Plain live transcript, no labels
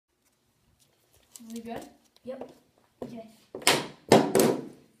We good? Yep. Okay.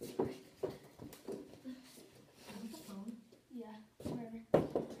 Yeah, whatever.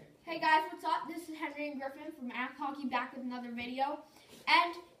 Hey guys, what's up? This is Henry and Griffin from Act Hockey back with another video.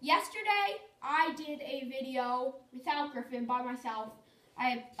 And yesterday I did a video without Griffin by myself.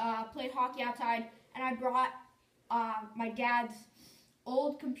 I played hockey outside and I brought my dad's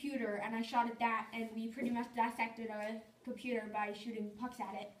old computer and I shot at that and we pretty much dissected a computer by shooting pucks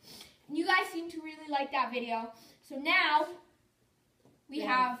at it. And you guys seem to really like that video. So now we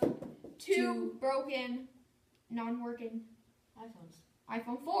have two broken, non-working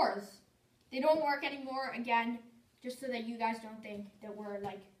iPhone 4s. They don't work anymore, again, just so that you guys don't think that we're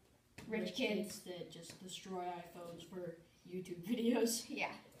like rich kids that just destroy iPhones for YouTube videos.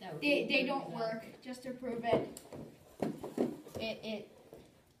 Yeah, they don't work. Just to prove it,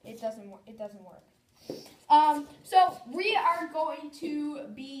 it doesn't work. So we are going to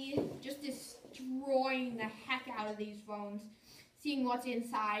be just destroying the heck out of these phones, seeing what's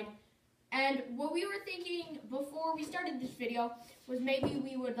inside. And what we were thinking before we started this video was maybe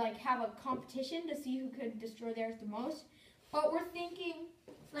we would like have a competition to see who could destroy theirs the most. But we're thinking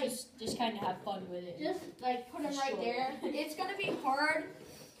like just kind of have fun with it. Just like put them right there. It's gonna be hard.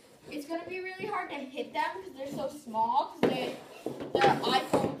 It's gonna be really hard to hit them because they're so small. Because they're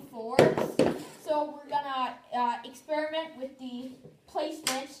iPhone 4s. So we're gonna experiment with the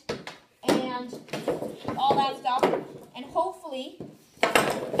placement and all that stuff, and hopefully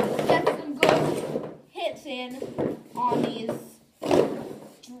get some good hits in on these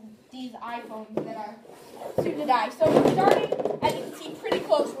iPhones that are soon to die. So we're starting, as you can see, pretty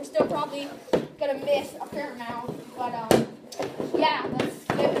close. We're still probably gonna miss a fair amount, but yeah, let's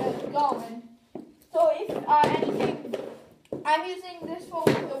give it a go. And so if anything, I'm using this one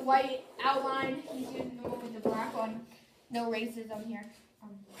with the white outline. He's using the one with the black one. No racism here.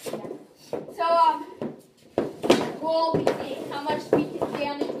 Yeah. So we'll be seeing how much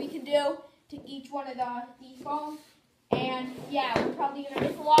damage we can do to each one of these phones. And yeah, we're probably gonna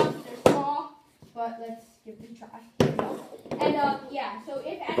miss a lot because they're small, but let's give it a try. And yeah, so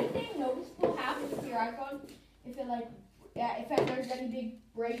if anything noticeable happens to your iPhone, if there's any big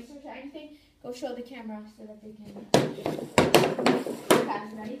breaks or anything, go show the camera so that they can.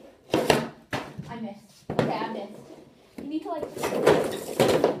 Okay, ready? I missed. Okay, I missed. You need to like.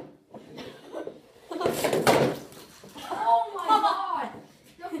 Oh my God!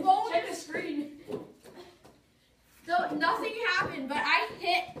 The phone. Check the screen. So nothing happened, but I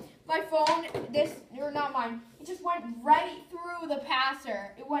hit my phone. Not mine. It just went right through the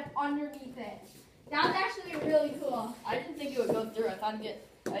passer. It went underneath it. That was actually really cool. I didn't think it would go through. I thought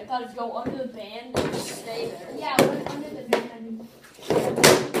it'd go under the band and stay there. Yeah, it went under the band.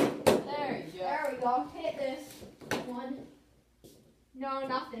 There you go. There we go. Hit this one. No,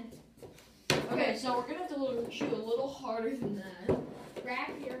 nothing. Okay, so we're gonna have to shoot a little harder than that.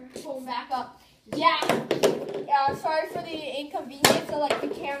 Grab your phone back up. Yeah. Sorry for the inconvenience of like the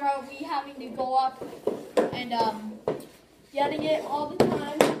camera, we having to go up and getting it all the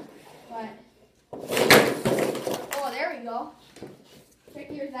time. But oh, there we go.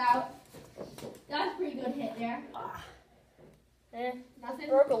 Check yours out. That's a pretty good hit there. Nothing.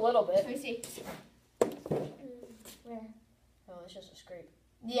 Broke a little bit. Let me see. Where? Oh, it's just a scrape.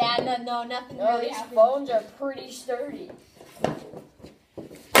 Yeah, no, nothing. No, really these happened. phones are pretty sturdy.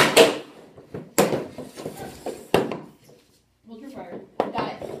 Hold your fire.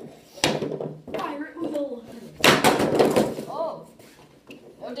 Got it. Fire it with a. Oh,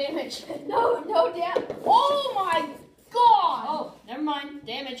 no damage. No damn. Oh my God. Oh, never mind.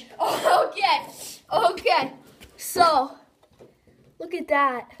 Damage. Okay. So, look at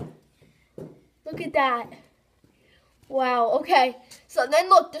that. Wow. Okay. So then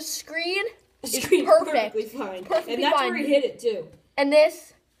look, the screen is perfect. Perfectly fine. Perfectly and that's fine. where he hit it too. And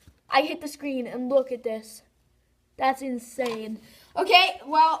this, I hit the screen and look at this. That's insane. Okay,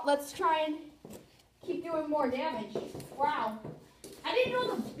 well, let's try and keep doing more damage. Wow. I didn't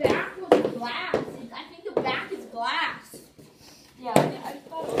know the back was glass. I think the back is glass. Yeah, I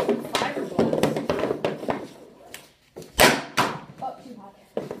thought it was fiberglass. Oh, too hot.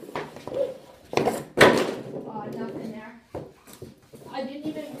 Nothing there. I didn't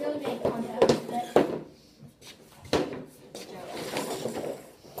even really make contact with it.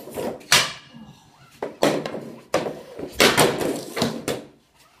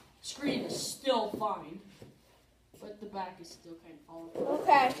 Screen is still fine, but the back is still kind of falling apart.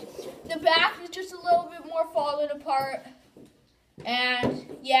 Okay, the back is just a little bit more falling apart. And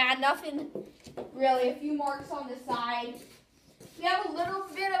yeah, nothing really. A few marks on the side. We have a little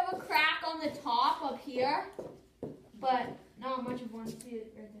bit of a crack on the top up here, but Not much of one. See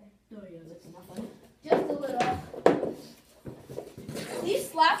it right there. Oh yeah, that's nothing. Just a little. These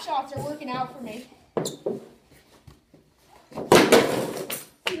slap shots are working out for me.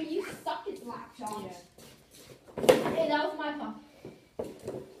 Dude, you suck at slap shots. Yeah. Hey, that was my fault.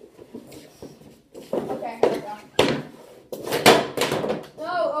 Okay, here we go.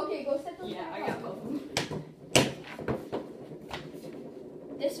 No, okay, go set those Yeah, back I up. got both of them.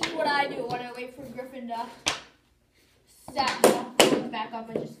 This is what I do when I wait for Griffin to set the back up.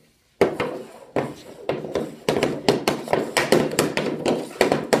 I just.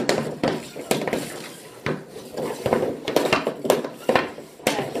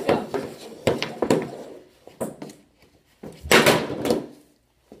 Alright, let's go.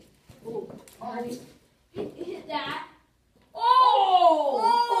 Ooh, alright. Hit that. Oh!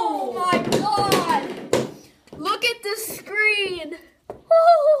 Oh my god! Look at the screen.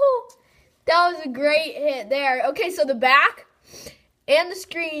 Oh, that was a great hit there. Okay, so the back and the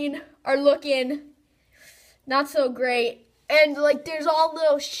screen are looking not so great. And like there's all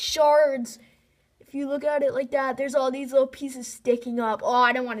little shards. If you look at it like that, there's all these little pieces sticking up. Oh,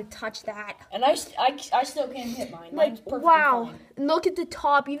 I don't want to touch that. And I still can't hit mine. Mine's Like, perfectly wow. fine. And look at the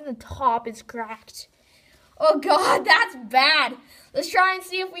top. Even the top is cracked. Oh, God, that's bad. Let's try and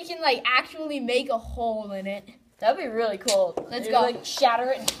see if we can, like, actually make a hole in it. That'd be really cool. Let's Maybe, go. like,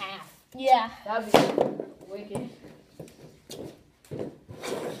 shatter it in half. Yeah. That'd be wicked.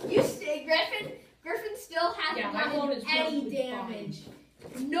 You stay, Griffin. Griffin still hasn't Yeah, my phone is gotten any perfectly damage.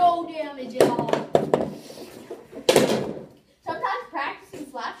 No damage at all. Sometimes practicing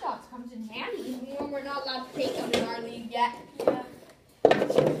slap shots comes in handy. You know, we're not allowed to take them in our league yet. Yeah.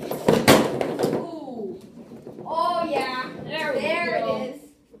 Ooh. Oh, yeah. There we There go. it is.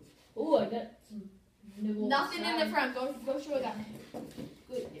 Ooh, I got some nibbles. Nothing in the front. Go show them.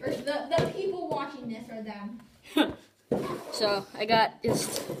 Or the people watching this are them. So I got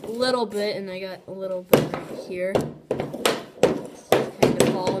just a little bit, and I got a little bit right here. Kind of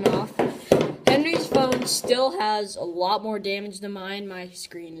falling off. Henry's phone still has a lot more damage than mine. My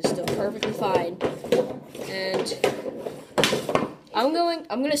screen is still perfectly fine. And I'm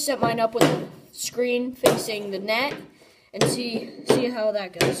gonna set mine up with the screen facing the net and see how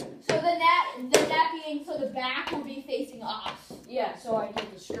that goes. So the net being, so the back will be facing us. Yeah, so I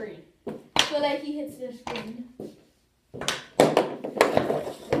hit the screen. So that he hits the screen.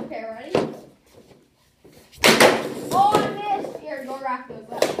 Okay, ready? Oh, I missed! Here, go rack those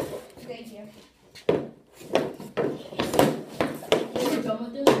up. Thank you. When we're done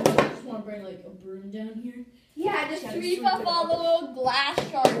with this, I just want to bring like a broom down here. Yeah, just Yeah, sweep sweep up it all up. the little glass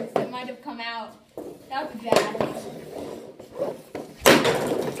shards that might have come out. That would be bad.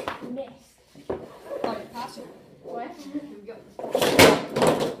 Missed. Alright, pass it. What? Here we go.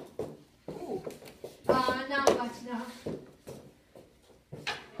 Ooh. Not much, no.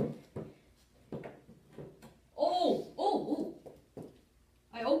 Oh.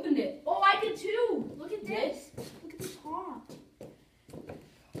 I opened it. Oh, I did too. Look at this. Look at the top.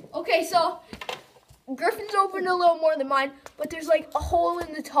 Okay, so Griffin's opened a little more than mine, but there's like a hole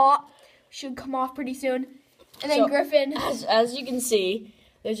in the top. Should come off pretty soon. And then So, Griffin. As you can see,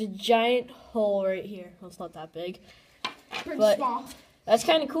 there's a giant hole right here. Well, it's not that big. Pretty but- small. That's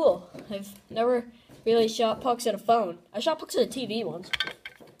kind of cool. I've never really shot pucks at a phone. I shot pucks at a TV once.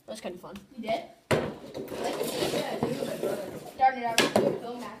 That's kind of fun. You did? Yeah, I do. Started out with a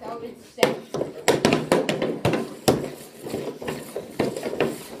film back out. It's sick.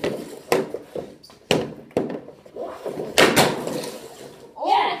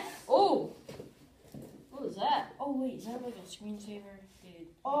 Yes! Oh! What was that? Oh, wait. Is that like a screensaver? Dude.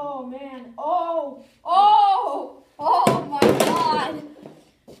 Oh man. Oh my god.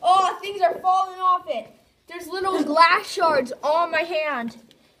 Oh, things are falling off it. There's little glass shards on my hand.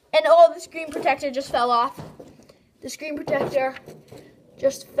 And oh, the screen protector just fell off. The screen protector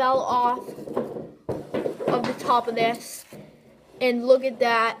just fell off of the top of this. And look at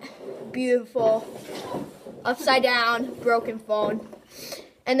that. Beautiful. Upside down, broken phone.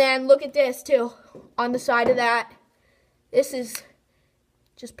 And then look at this too. On the side of that. This is,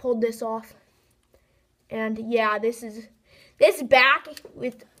 just pulled this off. And yeah, this back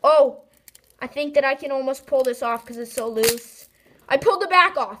with, oh, I think that I can almost pull this off because it's so loose. I pulled the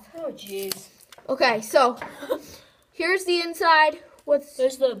back off. Oh, jeez. Okay, so here's the inside.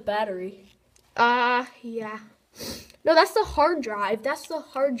 There's the battery. Yeah. No, that's the hard drive. That's the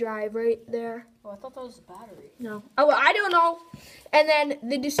hard drive right there. Oh, I thought that was the battery. No. Oh, well, I don't know. And then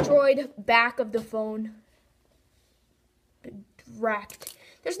the destroyed back of the phone. Wrecked.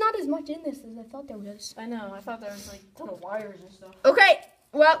 There's not as much in this as I thought there was. I know. I thought there was like a ton of wires and stuff. Okay,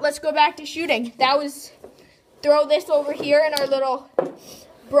 well, let's go back to shooting. That was throw this over here in our little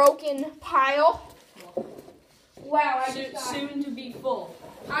broken pile. Wow, soon to be full.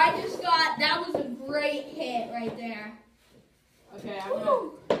 That was a great hit right there. Okay, I'm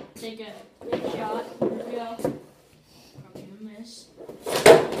gonna take a big shot. Here we go. I'm gonna miss.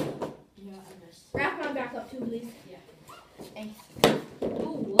 Yeah, I missed. Wrap mine back up too, please. Yeah. Thanks.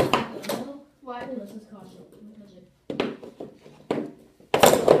 Oh, what the hell? What? Oh, this is caution. Let me touch it.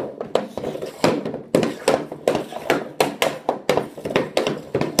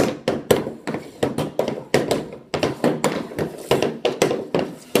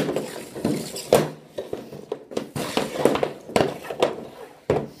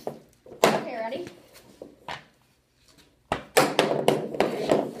 Okay, ready?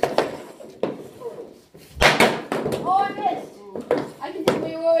 Oh, I missed. I can do.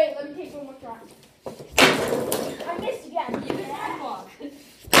 Wait. Let me take one more shot. I missed again. You hit that block.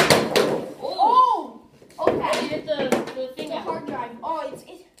 Oh! Okay. You hit the thing The out. hard drive. Oh,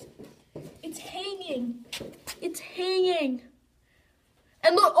 it's hanging. It's hanging.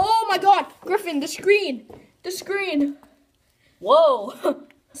 And look, oh my God, Griffin, the screen. The screen. Whoa.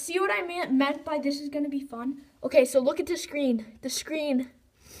 See what I meant by this is gonna be fun? Okay, so look at the screen. The screen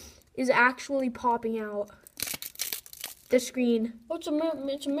is actually popping out. The screen. Oh, it's a mirror.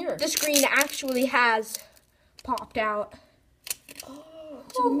 It's a mirror. The screen actually has popped out. Oh,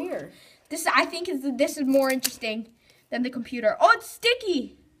 it's a mirror. I think this is more interesting than the computer. Oh, it's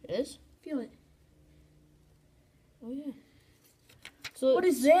sticky. It is? Feel it. Oh, yeah. So What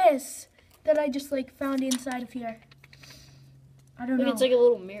is this that I just like found inside of here? I don't look, know. it's like a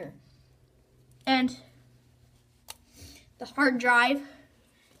little mirror. And the hard drive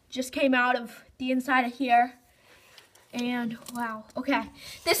just came out of the inside of here. And wow, okay.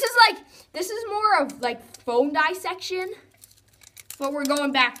 This is more of like phone dissection. But we're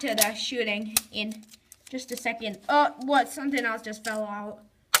going back to the shooting in just a second. Oh, what? Something else just fell out.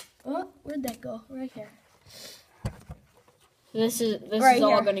 Oh, where'd that go? Right here. This is Right all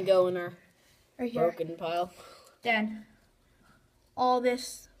here. gonna go in our Right here. broken pile. Then all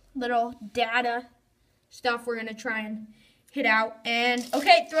this little data stuff we're gonna try and hit out. And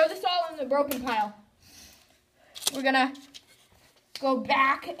okay, throw this all in the broken pile. We're gonna go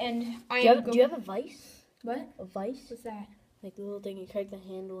back and Do you have a vice? What? A vice? What's that? Like the little thing you crack the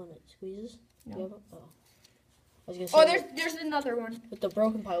handle and it squeezes? No. Do you have a, oh. I was gonna say. Oh, there's another one. with the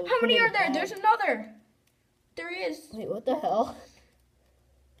broken pile. we How put many it in are the there? bag. There's another. There is. Wait, what the hell?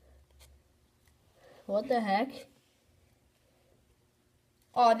 What the heck?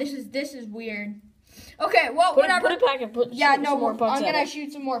 Oh, this is weird. Okay, well, Put whatever. it back and put Yeah, some no, more pucks I'm at gonna it.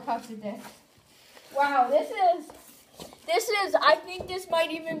 shoot some more pucks at this. Wow, this is, I think this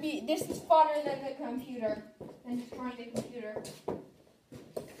might even be, this is funner than the computer, than destroying the computer.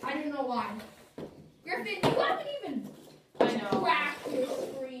 I don't know why. Griffin, you haven't even I know. cracked your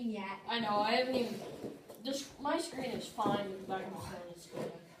screen yet. I know. I haven't even. My screen is fine. The back of my phone is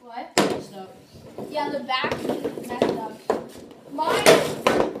good. What? Messed up. Yeah, the back is messed up. Mine.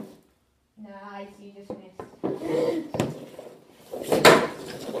 Nice, you just missed.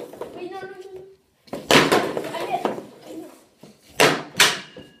 Wait, no. I missed.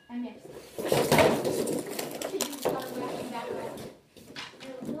 Okay, you start backing back up.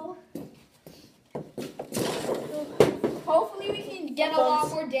 There we go. Hopefully we can get a lot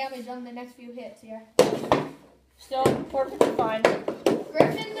more damage on the next few hits here. Still perfectly fine.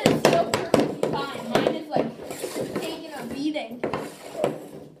 Griffin is still perfectly fine. Mine is like taking a beating.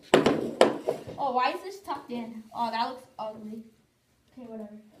 Oh, why is this tucked in? Oh, that looks ugly. Okay,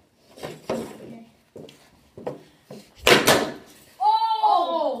 whatever. Okay.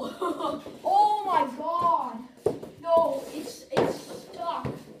 Oh! Oh my God! No, it's stuck.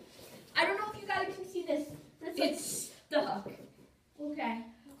 I don't know if you guys can see this, but it's like stuck. Okay.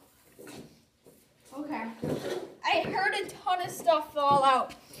 Okay. I heard a ton of stuff fall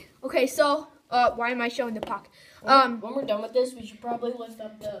out. Okay, so why am I showing the puck? When we're done with this, we should probably lift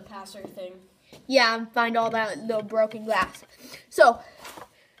up the passer thing. Yeah, and find all that little broken glass. So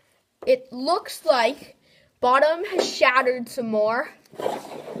it looks like bottom has shattered some more.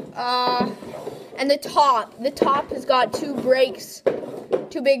 And the top has got two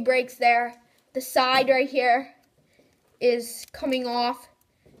big breaks there. The side right here is coming off.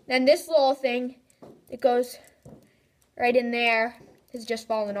 Then this little thing that goes right in there has just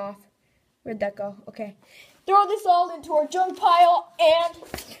fallen off. Where'd that go? Okay. Throw this all into our junk pile and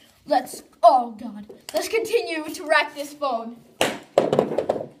let's continue to wreck this phone.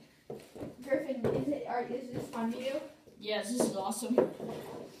 Griffin, is this fun to you? Yes, this is awesome.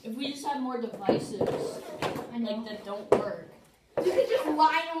 If we just had more devices like that don't work. You could just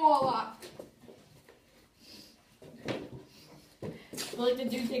line them all up. feel like the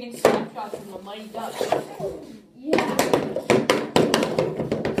dude taking snapshots from the Mighty Ducks. Yeah.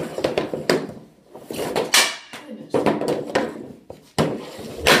 Goodness.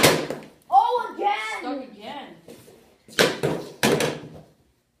 Oh, again! Stuck again.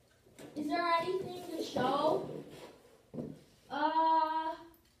 Is there anything to show? Oh,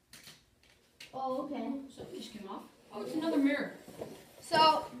 okay. Something just came off. Oh, it's another mirror.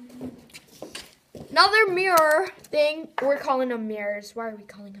 So, another mirror thing. We're calling them mirrors. Why are we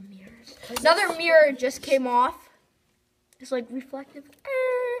calling them mirrors? Another mirror just came off. It's like reflective.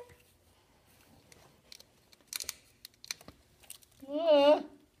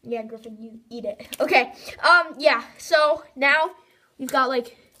 Yeah, Griffin, you eat it. Okay. Yeah. So now we've got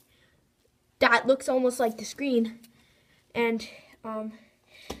like that looks almost like the screen, and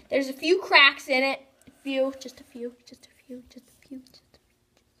there's a few cracks in it. Just a few.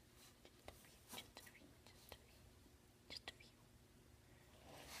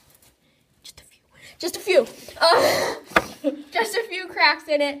 Just a few cracks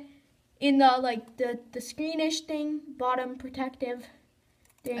in it, in the like the screenish thing, bottom protective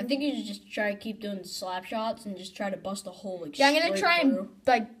thing. I think you should just try to keep doing slap shots and just try to bust a hole. Like, Yeah, I'm gonna try through. and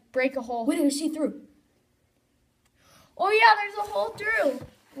like break a hole. Wait, I see through. Oh yeah, there's a hole through.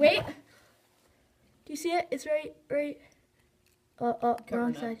 Wait, do you see it? It's right.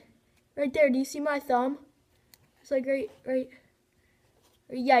 Wrong side. Right there. Do you see my thumb? It's like right.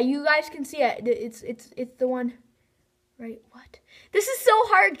 Yeah, you guys can see it. It's the one. Right. What? This is so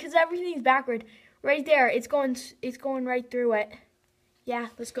hard because everything's backward. Right there. It's going right through it. Yeah.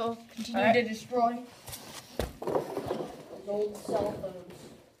 Let's go. Continue to destroy. Old cell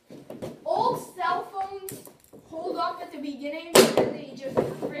phones. Old cell phones hold up at the beginning and then they just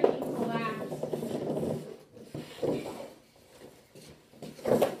freaking collapse.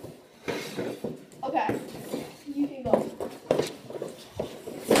 Okay. You can go.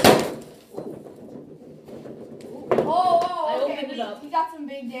 I Okay. opened it up. We got some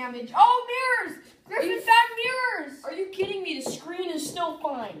big damage. Oh, mirrors! Griffin found mirrors! Are you kidding me? The screen is still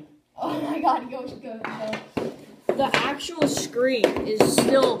fine. Oh my god, go. The actual screen is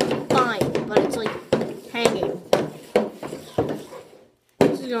still fine, but it's like hanging.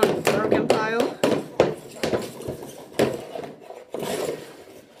 This is going to the broken pile.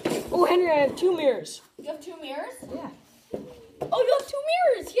 Oh, Henry, I have 2 mirrors. You have 2 mirrors? Yeah. Oh, you have 2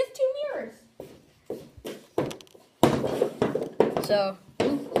 mirrors! He has 2 mirrors. So,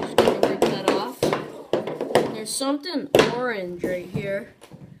 I'm just going to rip that off. There's something orange right here.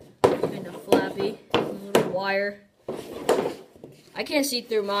 Kind of flappy. A little wire. I can't see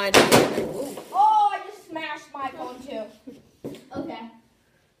through mine. Oh, I just smashed my phone too. Okay.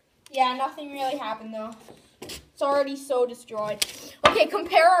 Yeah, nothing really happened though. It's already so destroyed. Okay,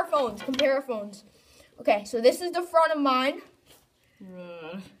 compare our phones. Okay, so this is the front of mine.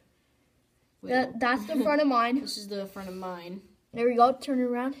 That's the front of mine. This is the front of mine. There we go. Turn it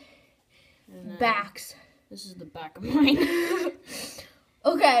around. And Backs. This is the back of mine.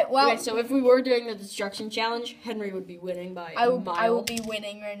 Okay, well. Okay, so if we were doing the destruction challenge, Henry would be winning by a mile. I will be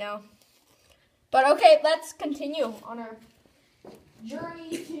winning right now. But okay, let's continue on our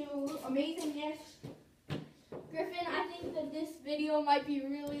journey to amazingness. Griffin, I think that this video might be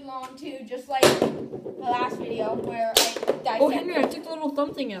really long too, just like the last video where I dissected. Oh, Henry, I took the little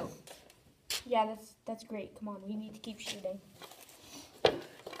thumb thing out. Yeah, that's great. Come on, we need to keep shooting.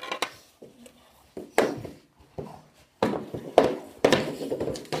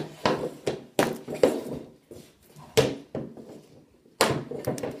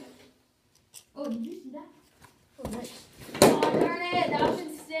 Oh, did you see that? Oh, nice. Oh, darn it. That was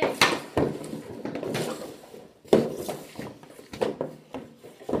sick.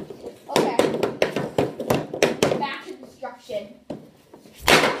 Okay. Back to destruction.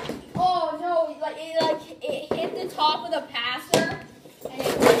 Oh, no. It hit the top of the passer. And it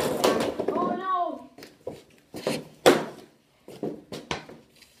oh, no.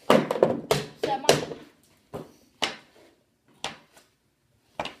 Set my...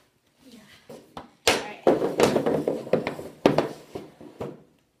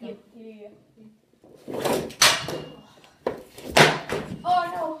 Oh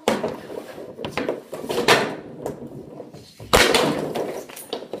no!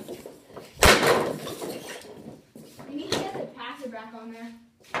 We need to get the passer back on there.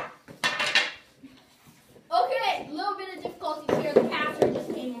 Okay, a little bit of difficulties here. The passer just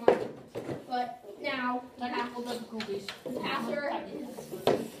came on. But now, Technical difficulties. the passer is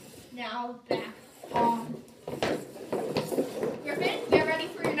now back on. Griffin, get ready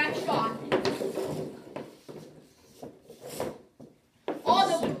for your next shot. Oh,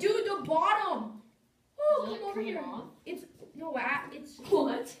 the bottom. Oh, come over here. It's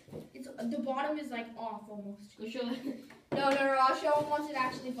It's the bottom is like off almost. Go show them. No, I'll show them once it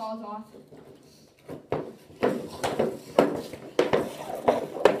actually falls off.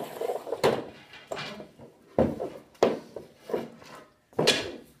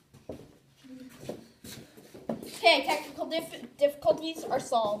 Okay, technical difficulties are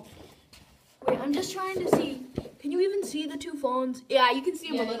solved. Wait, I'm just trying to see. Can you even see the two phones? Yeah, you can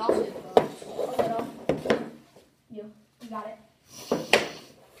see them a little. A little. You got it.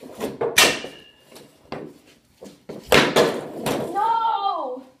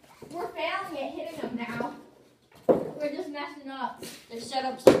 No! We're failing at hitting them now. We're just messing up. They set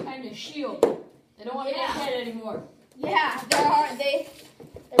up some kind of shield. They don't want to get hit anymore. Yeah, they're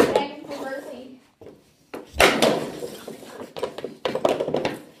begging for mercy.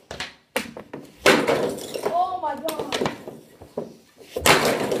 Oh my god.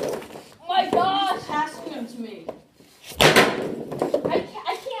 My gosh. Passing them to me. I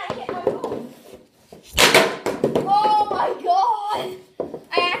can't hit my phone. Oh my god.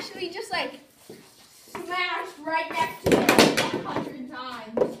 I actually just like smashed right next to it 100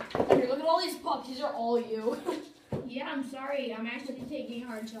 times. Here, look at all these pucks. These are all you. Yeah, I'm sorry. I'm actually taking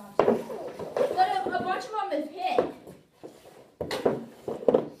hard shots. But a bunch of them have hit.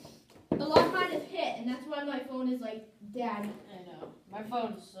 A lot of mine have hit, and that's why my phone is like dead. I know. My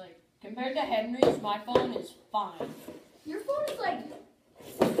phone's like, compared to Henry's, my phone is fine. Your phone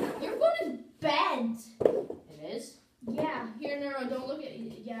is bent. It is? Yeah. Here, no, don't look at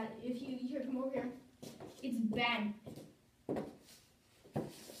it. Yeah, if you here, come over here. It's bent.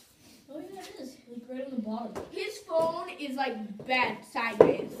 Oh yeah, it is. Like right on the bottom. His phone is like bent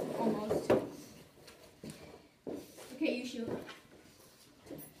sideways, almost. Okay, you shoot.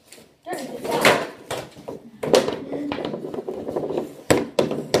 Turn it down.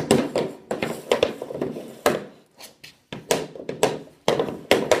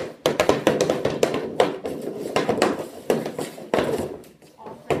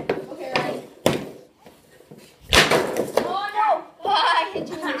 Okay, ready? Oh no! Oh, I hit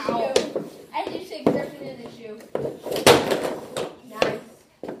you in the shoe. I hit you say Griffin in the shoe. Nice.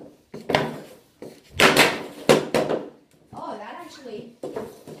 Oh, that actually.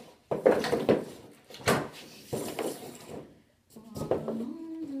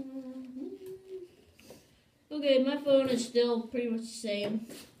 Okay, my phone is still pretty much the same.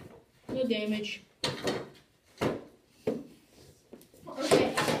 No damage.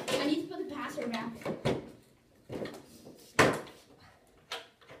 Okay, I need to put the password back.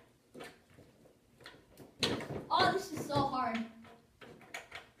 Oh, this is so hard.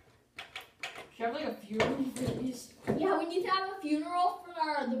 Should I have like a funeral for these? Yeah, we need to have a funeral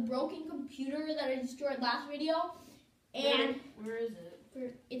for the broken computer that I destroyed last video. And Where is it?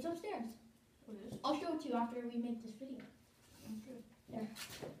 it's upstairs. What is it? I'll show it to you after we make this video. Okay. There.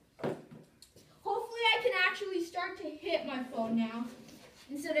 Hopefully I can actually start to hit my phone now.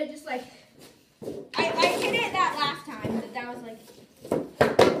 Instead of just like, I hit it that last time, but that was like.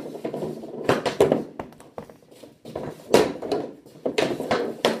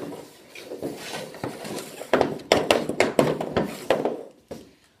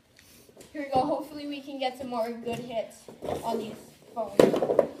 Here we go, hopefully we can get some more good hits on these phones.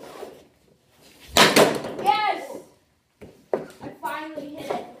 Yes! I finally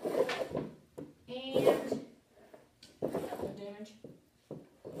hit it. And No damage.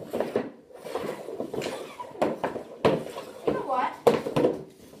 you know what?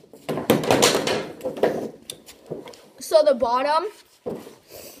 So the bottom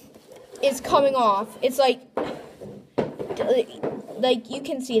is coming off. It's like you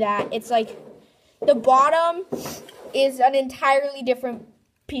can see that. It's like the bottom is an entirely different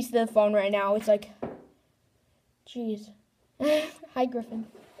piece of the phone right now. It's like, jeez. Hi, Griffin.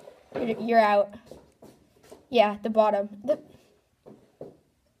 You're out. Yeah, the bottom.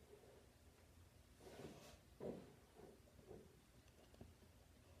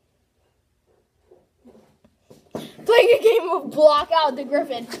 Playing a game of block out the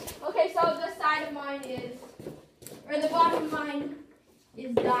Griffin. Okay, so the side of mine is, or the bottom of mine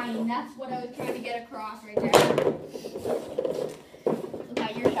is dying. That's what I was trying to get across right there.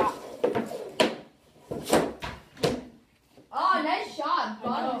 Okay, your shot. Oh, nice shot.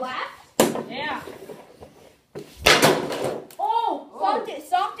 Bottom left. Yeah. Oh,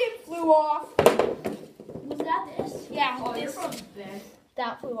 something flew off. Was that this? Yeah, Oh, your this. phone's bad.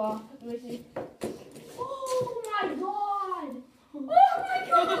 That flew off. Let me see. Oh my god! Oh my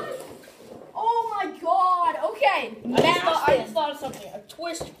god! Oh my god! Okay, I just thought of something. A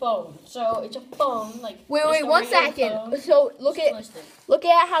twist phone. So it's a phone like. Wait, just a 1 regular second. phone, So just twisted. look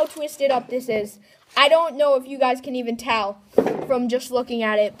at how twisted up this is. I don't know if you guys can even tell. from just looking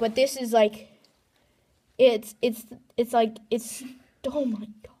at it, but this is like, it's oh my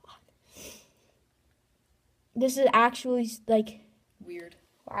god. This is actually like Weird.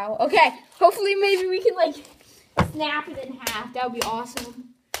 wow. Okay, hopefully maybe we can like snap it in half. That would be awesome.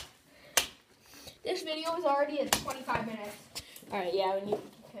 This video is already at 25 minutes. All right, yeah, we need to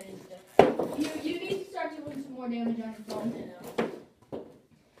cut into that. You need to start doing some more damage on your phone.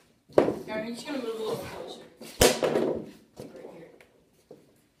 All right, I'm just gonna move a little closer. Like right here.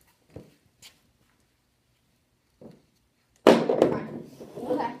 Fine.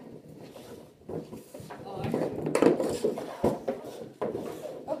 Okay. Oh, I heard.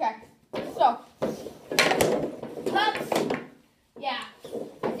 Okay. So, yeah.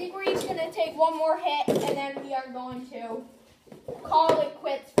 I think we're each going to take one more hit, and then we are going to call it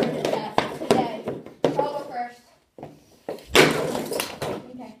quits for today. I'll go first.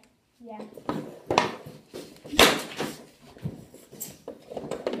 Okay. Yeah.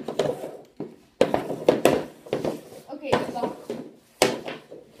 Okay, let's go.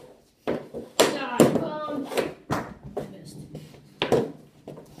 I missed.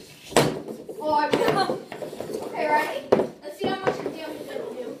 Oh, I will. Okay, ready? Let's see how much damage I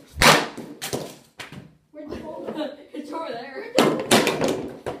can do. Where'd the hole go? It's over there.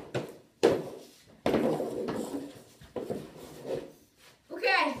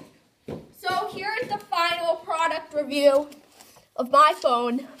 Okay, so here is the final product review of my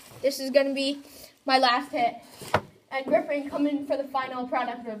phone. This is going to be my last hit. And Griffin, come in for the final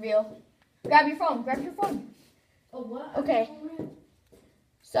product review. Grab your phone. Grab your phone. Oh, what? Okay.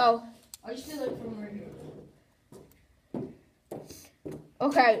 So, I just did like from right here.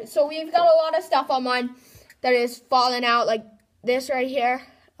 okay, so we've got a lot of stuff on mine that is falling out, like this right here.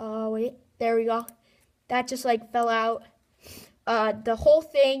 Wait, there we go. That just like fell out. The whole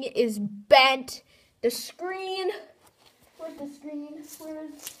thing is bent. The screen, where's the screen?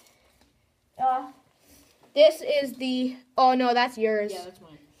 This is the, oh no, that's yours. Yeah, that's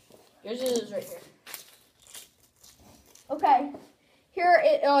mine. Yours is right here. Okay, here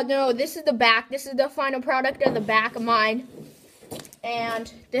it, oh no, this is the back. This is the final product of the back of mine.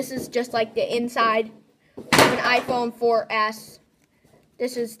 And this is just like the inside of an iPhone 4S.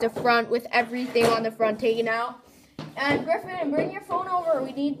 This is the front with everything on the front taken out. And Griffin, bring your phone over.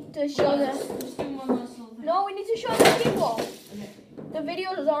 We need to show the, Just do one last little thing. no, we need to show the people. Okay. The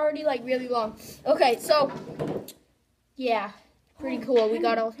video is already like really long. Okay, so, yeah, pretty cool. We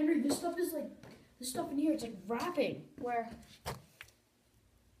got all, Henry, this stuff is like, this stuff in here, it's like wrapping. where?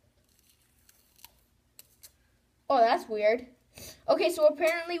 Oh, that's weird. Okay, so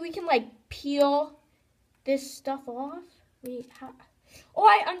apparently we can like peel this stuff off. Wait, how?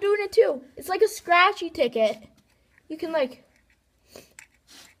 Oh, I'm doing it too. It's like a scratchy ticket. You can like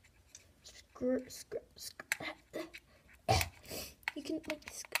you can like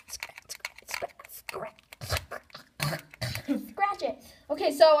scratch it.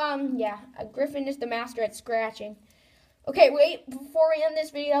 Okay, so yeah, Griffin is the master at scratching. Okay, wait, before we end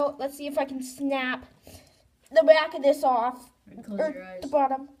this video, let's see if I can snap the back of this off. Close Or your eyes. the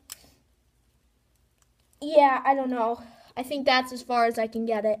bottom. Yeah, I don't know. I think that's as far as I can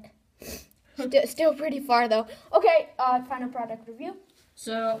get it. Still pretty far though. Okay, final product review.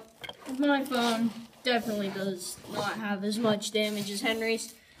 So, my phone definitely does not have as much damage as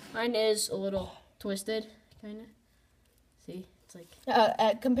Henry's. Mine is a little twisted, kind of. See, it's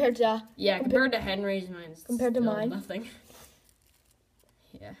like... Compared to... Yeah, compared to Henry's, mine's Compared to still mine? nothing.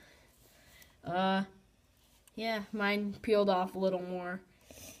 Yeah. Yeah, mine peeled off a little more.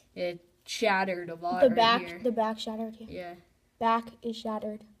 It shattered a lot The right back, here. the back shattered here. Yeah. Back is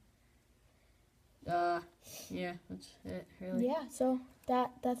shattered. Yeah, that's it, really. Yeah, so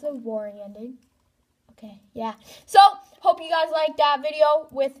that's a boring ending. Okay, yeah. So, hope you guys liked that video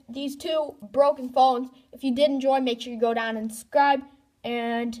with these two broken phones. If you did enjoy, make sure you go down and subscribe.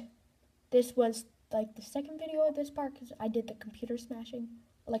 And this was like the second video of this part because I did the computer smashing,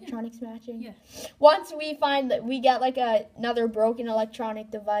 electronic smashing. Yeah. Once we find that we get like another broken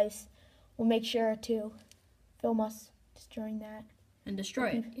electronic device, we'll make sure to film us destroying that. And destroy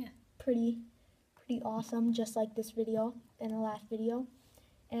it, yeah. Pretty awesome, just like this video and the last video.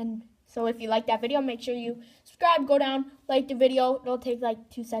 And so if you like that video, make sure you subscribe, go down, like the video. It'll take like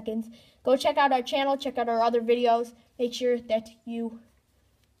 2 seconds. Go check out our channel, check out our other videos. Make sure that you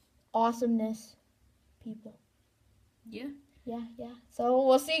awesomeness people. Yeah. Yeah. So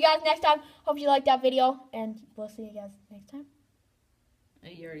we'll see you guys next time. Hope you liked that video, and we'll see you guys next time.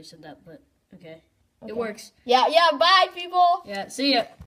 You already said that, but okay. Okay. It works. Yeah, bye people. Yeah, see ya.